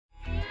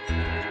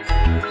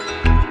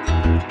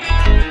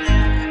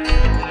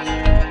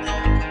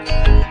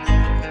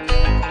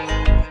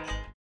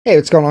Hey,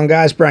 what's going on,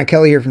 guys? Brian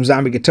Kelly here from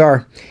Zombie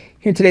Guitar.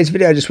 Here in today's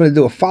video, I just want to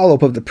do a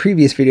follow-up of the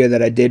previous video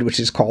that I did, which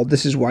is called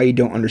This Is Why You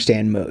Don't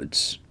Understand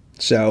Modes.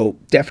 So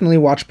definitely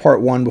watch part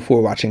 1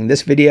 before watching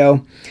this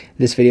video.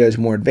 This video is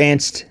more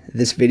advanced.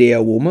 This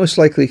video will most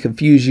likely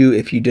confuse you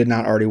if you did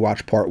not already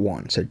watch part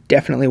 1. So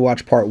definitely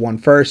watch part 1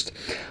 first.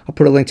 I'll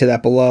put a link to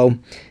that below.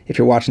 If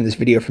you're watching this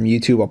video from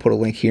YouTube, I'll put a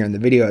link here in the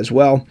video as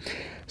well.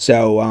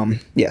 So,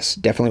 yes,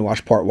 definitely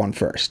watch part 1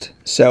 first.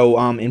 So,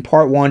 in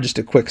part 1, just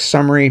a quick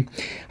summary,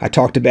 I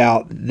talked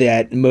about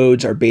that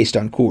modes are based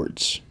on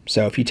chords.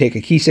 So, if you take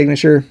a key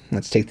signature,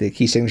 let's take the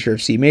key signature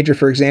of C major,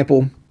 for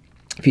example.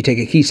 If you take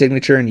a key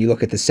signature and you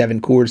look at the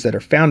 7 chords that are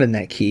found in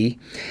that key,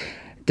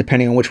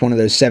 depending on which one of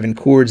those 7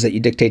 chords that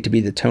you dictate to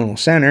be the tonal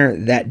center,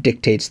 that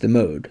dictates the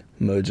mode.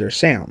 Modes are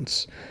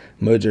sounds.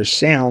 Modes are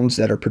sounds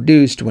that are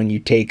produced when you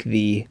take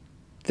the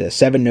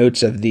 7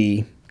 notes of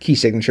the key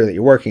signature that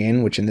you're working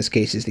in, which in this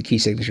case is the key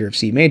signature of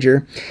C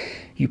major.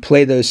 You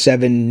play those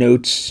 7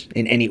 notes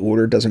in any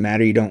order. Doesn't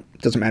matter.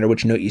 Doesn't matter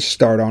which note you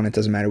start on. It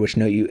doesn't matter which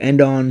note you end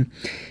on.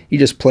 You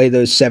just play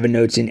those 7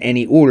 notes in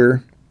any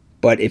order.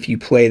 But if you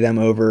play them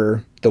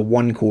over the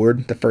 1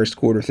 chord, the first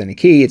chord within a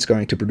key, it's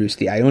going to produce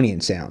the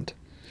Ionian sound.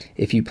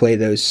 If you play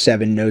those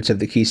 7 notes of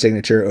the key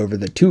signature over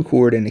the 2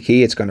 chord in a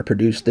key, it's going to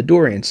produce the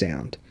Dorian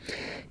sound.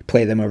 You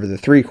play them over the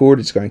 3 chord,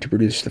 it's going to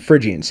produce the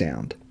Phrygian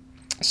sound.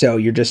 So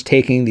you're just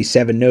taking the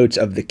 7 notes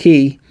of the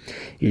key,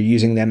 you're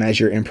using them as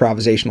your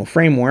improvisational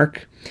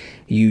framework,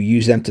 you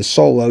use them to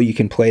solo, you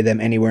can play them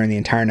anywhere in the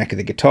entire neck of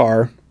the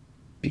guitar,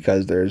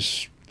 because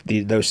those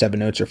 7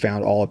 notes are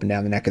found all up and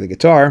down the neck of the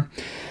guitar.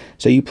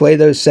 So you play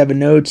those 7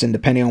 notes, and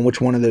depending on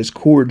which one of those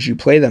chords you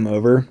play them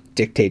over,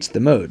 dictates the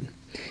mode.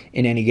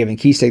 In any given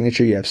key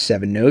signature, you have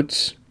 7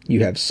 notes,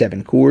 you have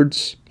 7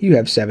 chords, you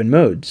have 7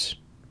 modes.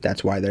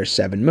 That's why there's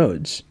 7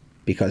 modes,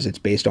 because it's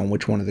based on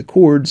which one of the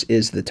chords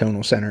is the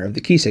tonal center of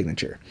the key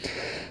signature.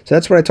 So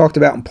that's what I talked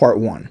about in part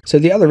 1. So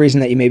the other reason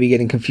that you may be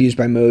getting confused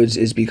by modes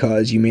is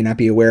because you may not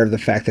be aware of the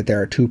fact that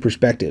there are 2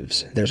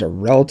 perspectives. There's a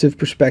relative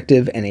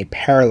perspective and a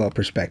parallel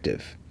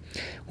perspective.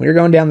 When you're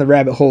going down the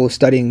rabbit hole of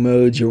studying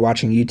modes, you're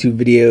watching YouTube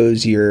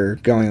videos, you're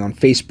going on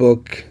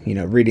Facebook,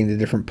 reading the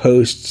different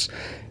posts,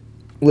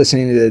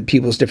 listening to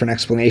people's different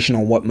explanation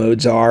on what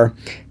modes are.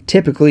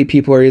 Typically,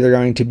 people are either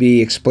going to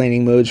be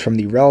explaining modes from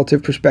the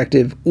relative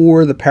perspective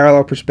or the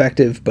parallel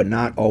perspective, but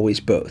not always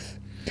both.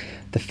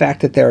 The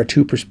fact that there are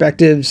 2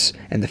 perspectives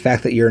and the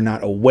fact that you're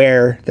not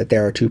aware that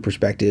there are 2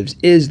 perspectives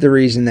is the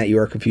reason that you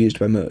are confused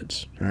by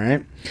modes. All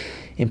right.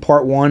 In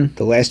part 1,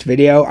 the last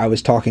video, I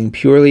was talking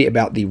purely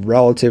about the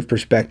relative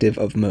perspective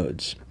of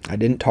modes. I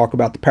didn't talk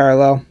about the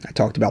parallel, I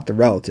talked about the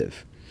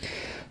relative.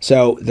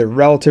 So the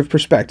relative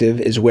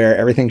perspective is where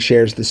everything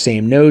shares the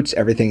same notes,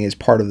 everything is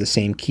part of the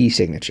same key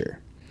signature.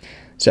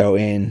 So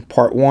in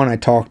part 1,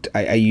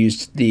 I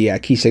used the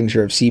key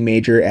signature of C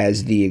major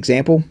as the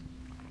example.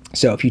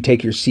 So if you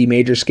take your C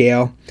major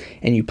scale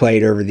and you play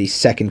it over the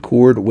 2nd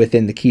chord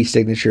within the key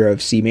signature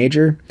of C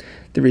major,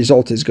 the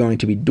result is going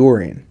to be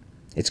Dorian.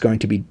 It's going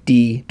to be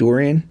D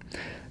Dorian.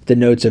 The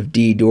notes of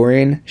D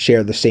Dorian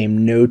share the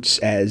same notes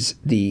as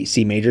the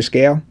C major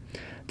scale.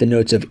 The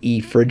notes of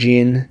E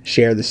Phrygian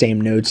share the same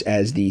notes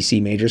as the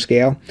C major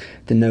scale.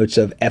 The notes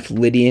of F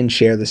Lydian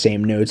share the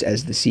same notes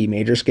as the C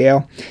major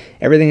scale.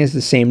 Everything is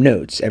the same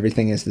notes.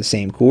 Everything is the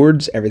same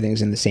chords.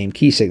 Everything's in the same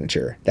key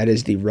signature. That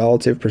is the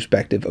relative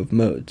perspective of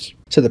modes.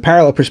 So the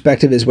parallel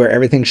perspective is where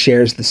everything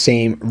shares the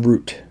same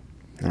root.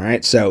 All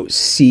right, so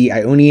C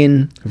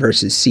Ionian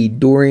versus C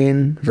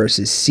Dorian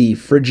versus C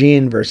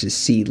Phrygian versus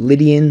C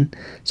Lydian.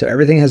 So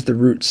everything has the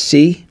root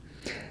C.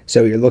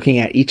 So you're looking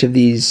at each of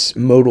these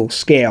modal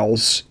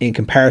scales in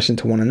comparison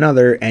to one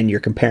another, and you're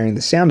comparing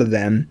the sound of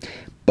them,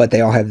 but they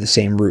all have the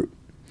same root.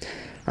 All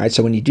right,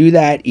 so when you do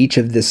that, each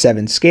of the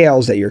 7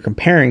 scales that you're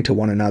comparing to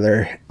one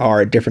another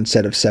are a different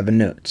set of 7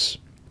 notes.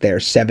 There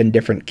are 7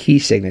 different key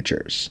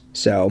signatures.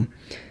 So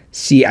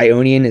C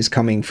Ionian is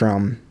coming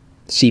from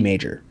C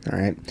major, all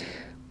right?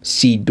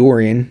 C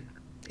Dorian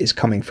is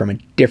coming from a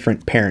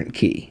different parent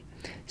key.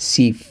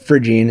 C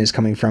Phrygian is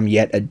coming from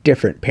yet a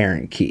different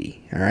parent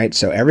key. All right,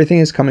 so everything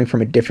is coming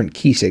from a different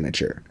key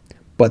signature,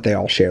 but they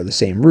all share the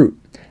same root.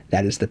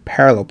 That is the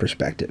parallel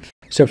perspective.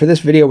 So for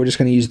this video, we're just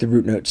going to use the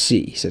root note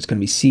C. So it's going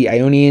to be C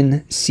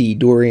Ionian, C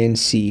Dorian,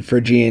 C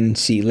Phrygian,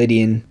 C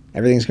Lydian.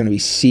 Everything's going to be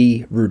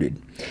C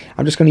rooted.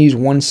 I'm just going to use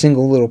one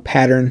single little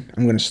pattern.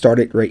 I'm going to start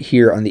it right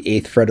here on the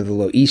 8th fret of the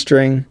low E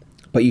string,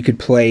 but you could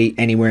play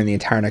anywhere in the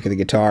entire neck of the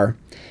guitar,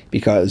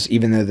 because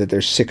even though that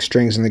there's 6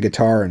 strings in the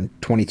guitar and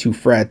 22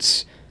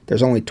 frets,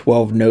 there's only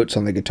 12 notes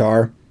on the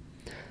guitar.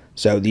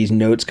 So these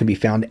notes can be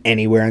found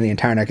anywhere in the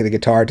entire neck of the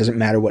guitar. It doesn't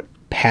matter what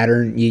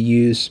pattern you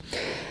use.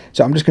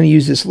 So I'm just going to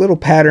use this little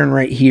pattern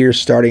right here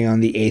starting on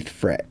the 8th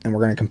fret. And we're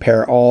going to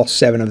compare all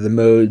 7 of the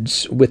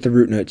modes with the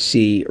root note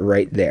C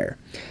right there.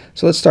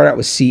 So let's start out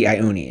with C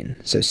Ionian.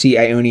 So C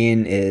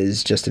Ionian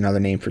is just another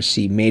name for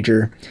C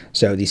major.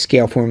 So the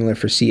scale formula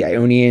for C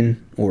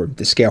Ionian, or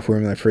the scale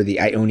formula for the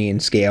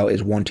Ionian scale,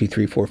 is 1, 2,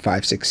 3, 4,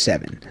 5, 6,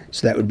 7.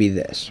 So that would be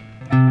this.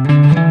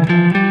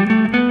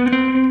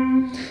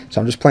 So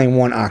I'm just playing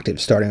one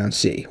octave starting on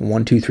C.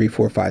 1, 2, 3,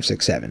 4, 5,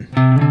 6, 7.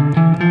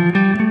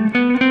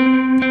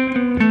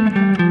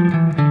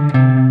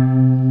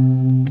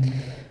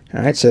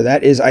 All right, so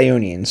that is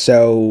Ionian.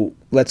 So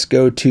let's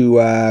go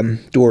to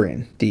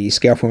Dorian. The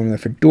scale formula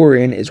for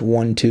Dorian is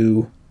 1,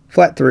 2,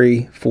 flat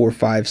 3, 4,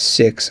 5,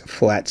 6,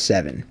 flat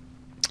 7.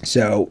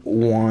 So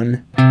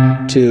 1,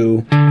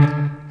 2,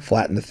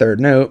 flatten the third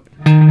note,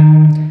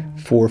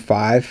 4,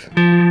 5,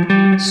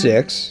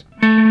 6,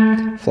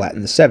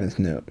 flatten the seventh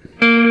note.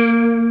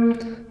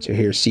 So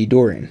here's C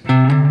Dorian.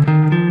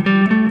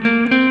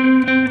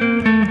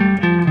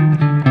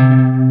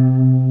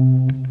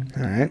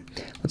 All right,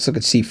 let's look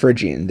at C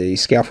Phrygian. The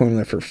scale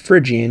formula for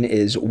Phrygian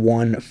is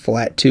 1,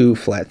 flat 2,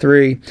 flat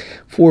 3,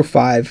 4,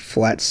 5,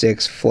 flat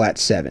 6, flat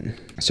 7.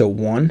 So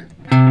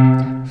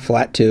 1,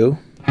 flat 2,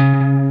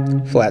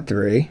 flat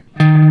 3,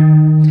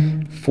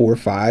 4,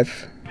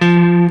 5,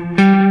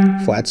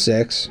 flat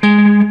 6,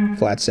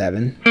 flat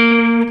 7,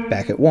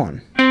 back at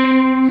 1.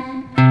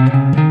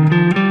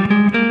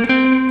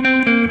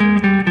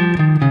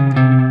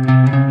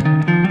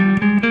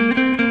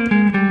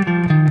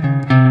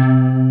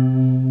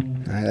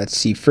 That's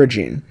C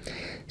Phrygian.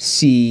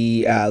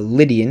 C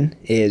Lydian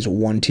is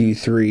 1, 2,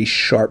 3,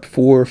 sharp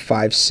 4,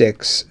 5,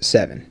 6,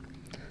 7.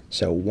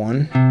 So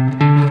 1,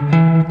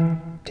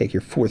 take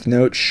your fourth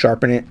note,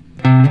 sharpen it,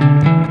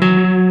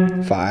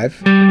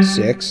 5,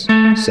 6,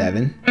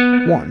 7,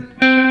 1.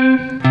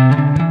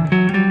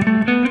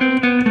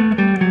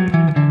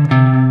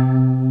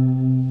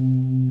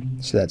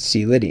 So that's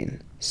C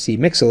Lydian. C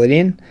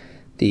Mixolydian.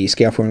 The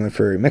scale formula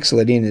for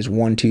Mixolydian is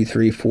 1, 2,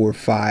 3, 4,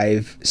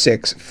 5,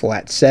 6,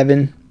 flat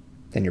 7.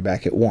 Then you're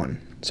back at 1.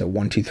 So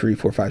 1, 2, 3,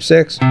 4, 5,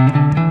 6.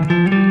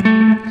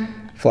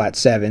 Flat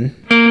 7,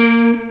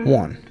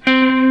 1.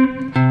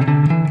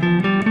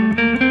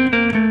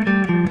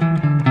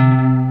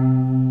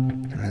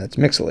 That's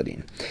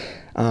Mixolydian.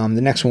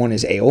 The next one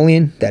is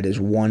Aeolian. That is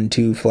 1,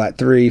 2, flat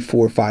 3,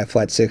 4, 5,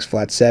 flat 6,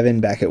 flat 7,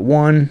 back at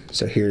 1.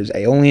 So here's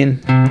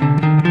Aeolian.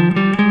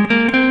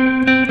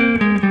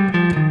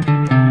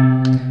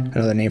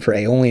 Another name for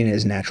Aeolian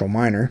is natural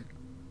minor.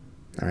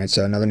 All right,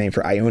 so another name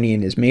for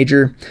Ionian is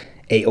major.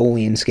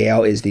 Aeolian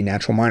scale is the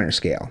natural minor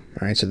scale.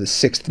 All right, so the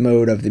sixth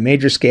mode of the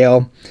major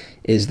scale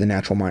is the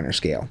natural minor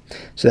scale.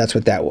 So that's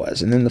what that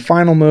was. And then the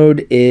final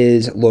mode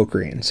is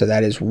Locrian. So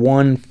that is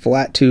 1,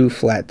 flat 2,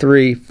 flat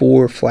 3,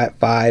 4, flat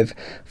 5,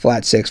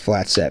 flat 6,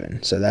 flat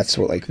 7. So that's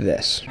what, like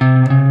this.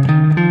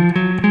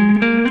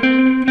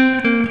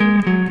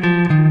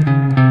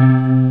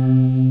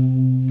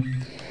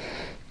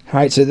 All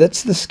right, so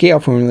that's the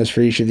scale formulas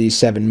for each of these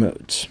 7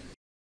 modes.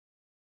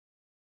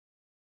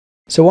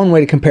 So one way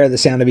to compare the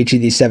sound of each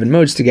of these 7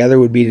 modes together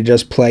would be to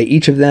just play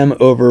each of them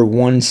over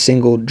one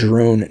single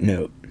drone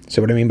note.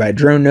 So what I mean by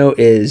drone note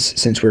is,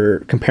 since we're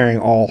comparing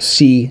all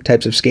C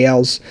types of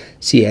scales,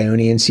 C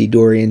Ionian, C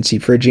Dorian, C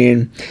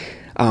Phrygian,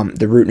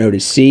 the root note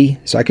is C.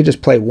 So I could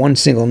just play one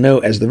single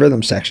note as the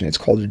rhythm section. It's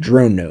called a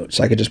drone note.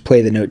 So I could just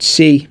play the note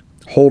C,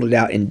 hold it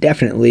out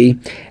indefinitely,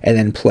 and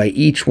then play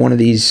each one of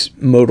these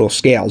modal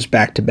scales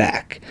back to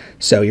back.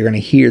 So you're going to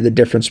hear the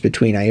difference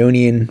between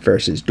Ionian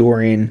versus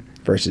Dorian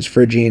versus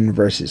Phrygian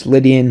versus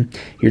Lydian.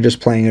 You're just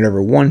playing it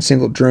over one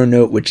single drone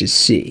note, which is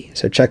C.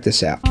 So check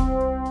this out.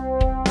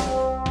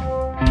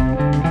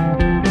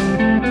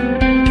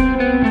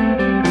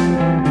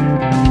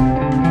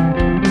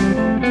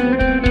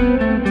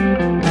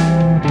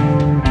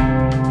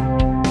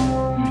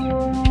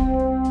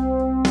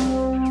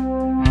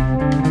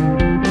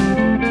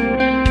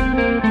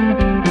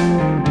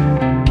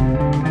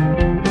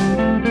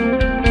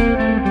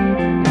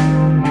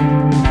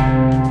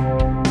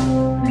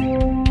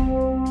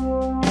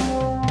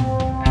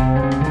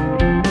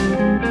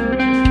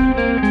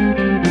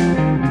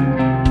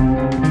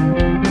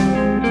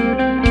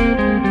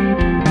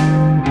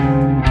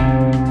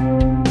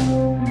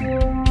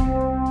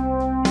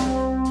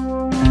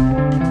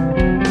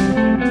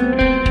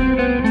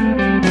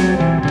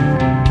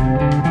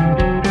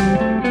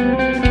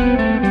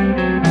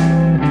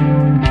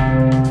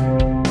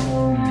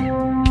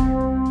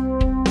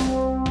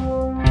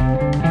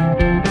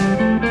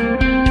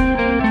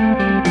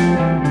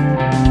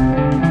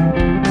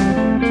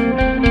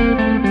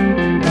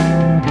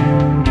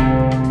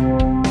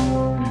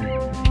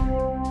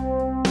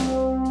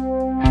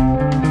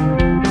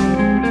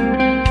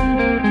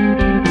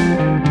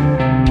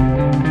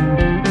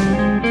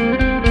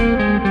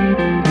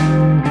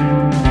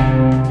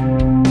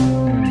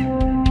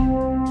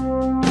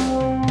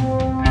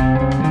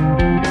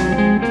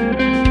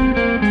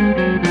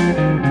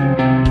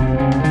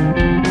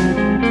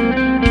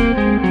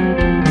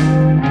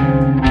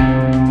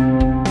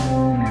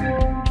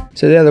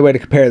 So the other way to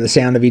compare the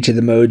sound of each of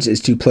the modes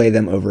is to play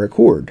them over a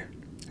chord.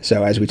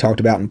 So as we talked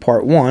about in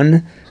part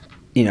 1,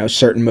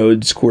 certain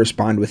modes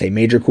correspond with a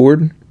major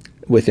chord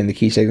within the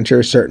key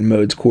signature, certain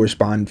modes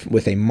correspond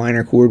with a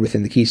minor chord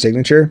within the key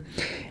signature,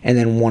 and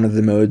then one of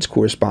the modes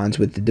corresponds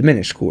with the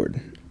diminished chord.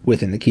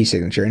 within the key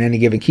signature. In any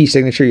given key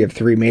signature, you have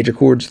 3 major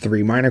chords,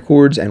 3 minor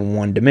chords, and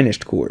 1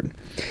 diminished chord.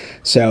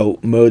 So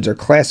modes are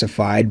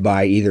classified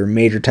by either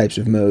major types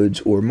of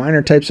modes or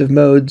minor types of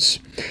modes.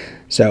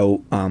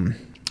 So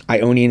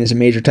Ionian is a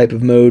major type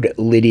of mode,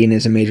 Lydian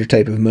is a major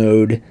type of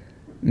mode,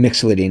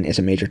 Mixolydian is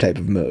a major type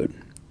of mode.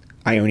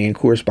 Ionian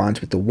corresponds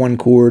with the 1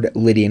 chord,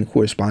 Lydian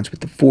corresponds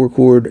with the 4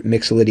 chord,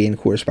 Mixolydian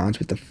corresponds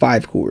with the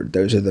 5 chord.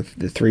 Those are the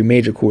 3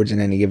 major chords in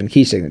any given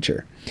key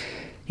signature.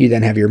 You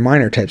then have your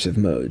minor types of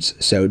modes.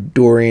 So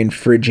Dorian,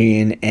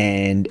 Phrygian,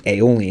 and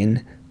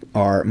Aeolian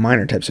are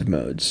minor types of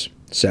modes.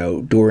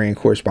 So Dorian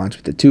corresponds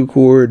with the 2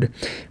 chord,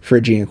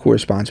 Phrygian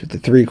corresponds with the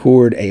 3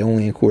 chord,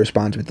 Aeolian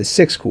corresponds with the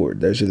 6 chord.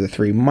 Those are the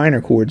 3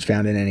 minor chords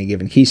found in any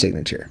given key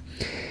signature.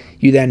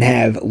 You then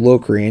have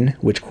Locrian,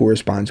 which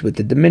corresponds with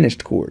the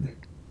diminished chord.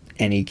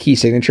 Any key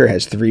signature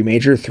has 3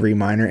 major, 3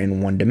 minor,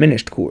 and 1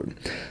 diminished chord.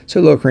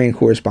 So Locrian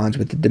corresponds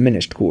with the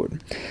diminished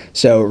chord.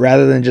 So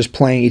rather than just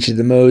playing each of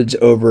the modes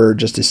over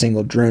just a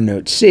single drone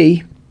note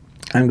C,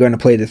 I'm going to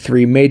play the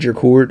 3 major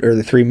chord, or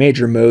the 3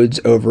 major modes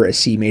over a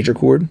C major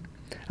chord.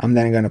 I'm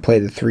then going to play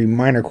the 3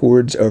 minor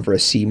chords over a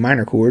C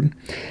minor chord.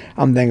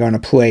 I'm then going to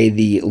play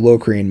the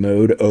Locrian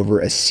mode over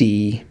a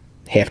C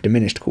half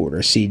diminished chord,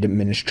 or C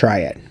diminished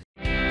triad.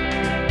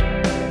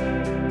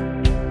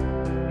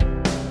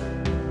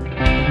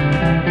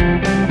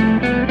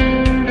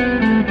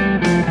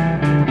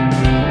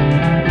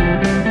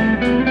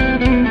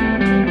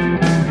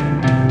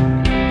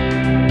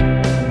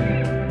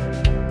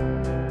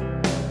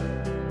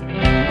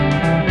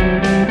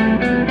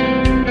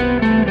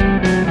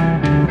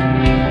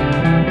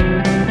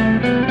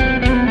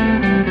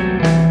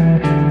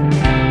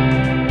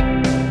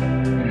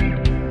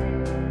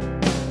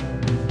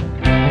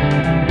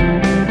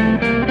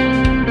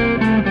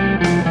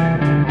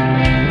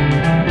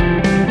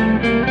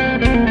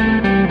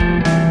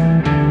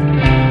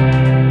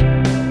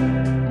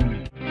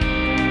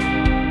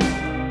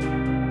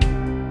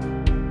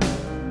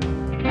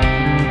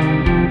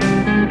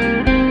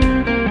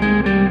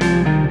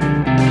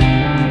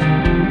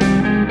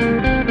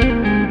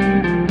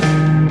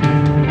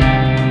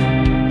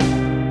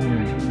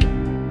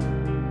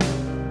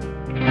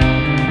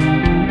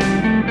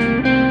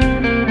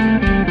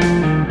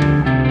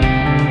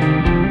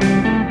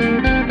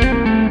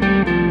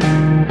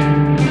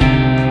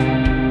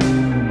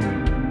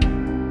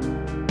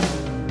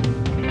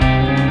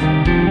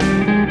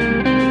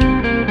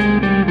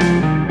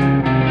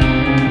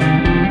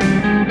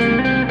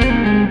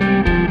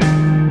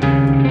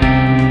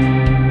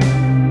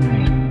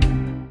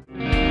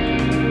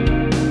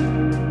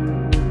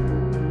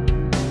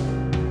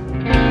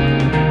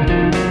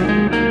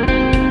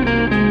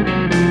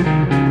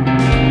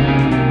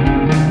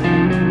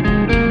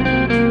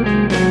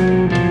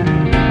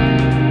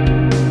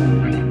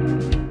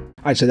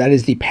 Alright, so that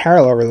is the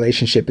parallel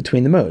relationship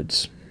between the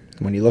modes.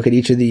 When you look at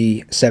each of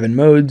the 7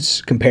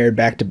 modes compared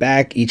back to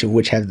back, each of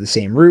which have the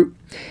same root,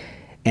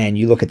 and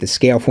you look at the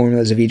scale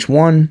formulas of each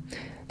one,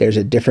 there's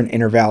a different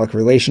intervallic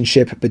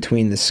relationship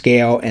between the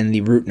scale and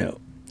the root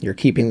note. You're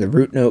keeping the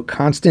root note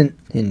constant.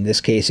 In this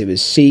case, it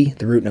was C.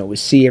 The root note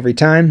was C every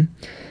time.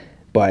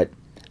 But,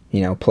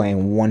 you know,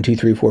 playing 1, 2,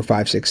 3, 4,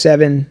 5, 6,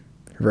 7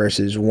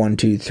 versus 1,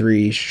 2,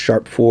 3,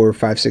 sharp 4,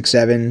 5, 6,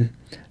 7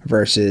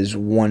 versus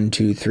 1,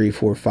 2, 3,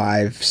 4,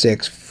 5,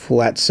 6,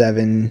 flat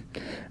 7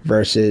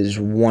 versus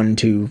 1,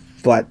 2,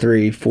 flat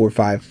 3, 4,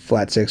 5,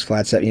 flat 6,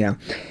 flat 7. You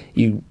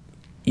know,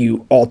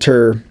 you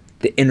alter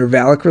the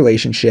intervallic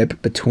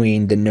relationship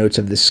between the notes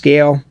of the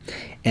scale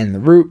and the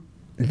root.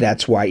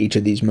 That's why each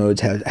of these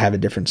modes have a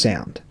different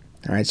sound.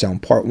 All right, so in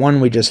part 1,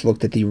 we just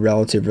looked at the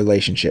relative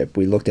relationship.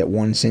 We looked at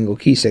one single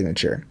key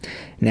signature.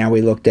 Now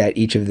we looked at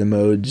each of the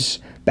modes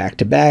back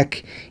to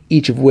back,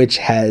 each of which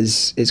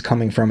is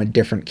coming from a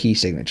different key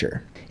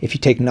signature. If you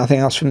take nothing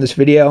else from this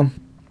video,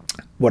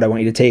 what I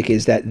want you to take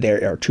is that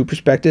there are 2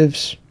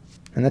 perspectives,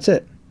 and that's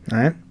it. All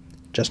right,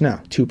 just know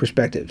 2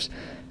 perspectives.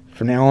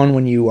 From now on,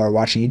 when you are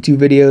watching YouTube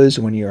videos,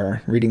 when you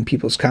are reading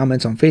people's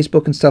comments on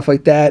Facebook and stuff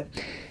like that,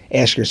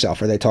 ask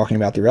yourself, are they talking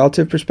about the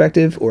relative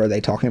perspective or are they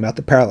talking about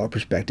the parallel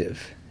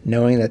perspective?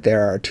 Knowing that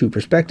there are 2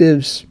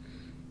 perspectives,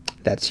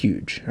 that's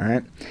huge. All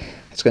right,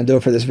 that's going to do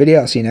it for this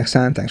video. I'll see you next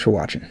time. Thanks for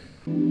watching.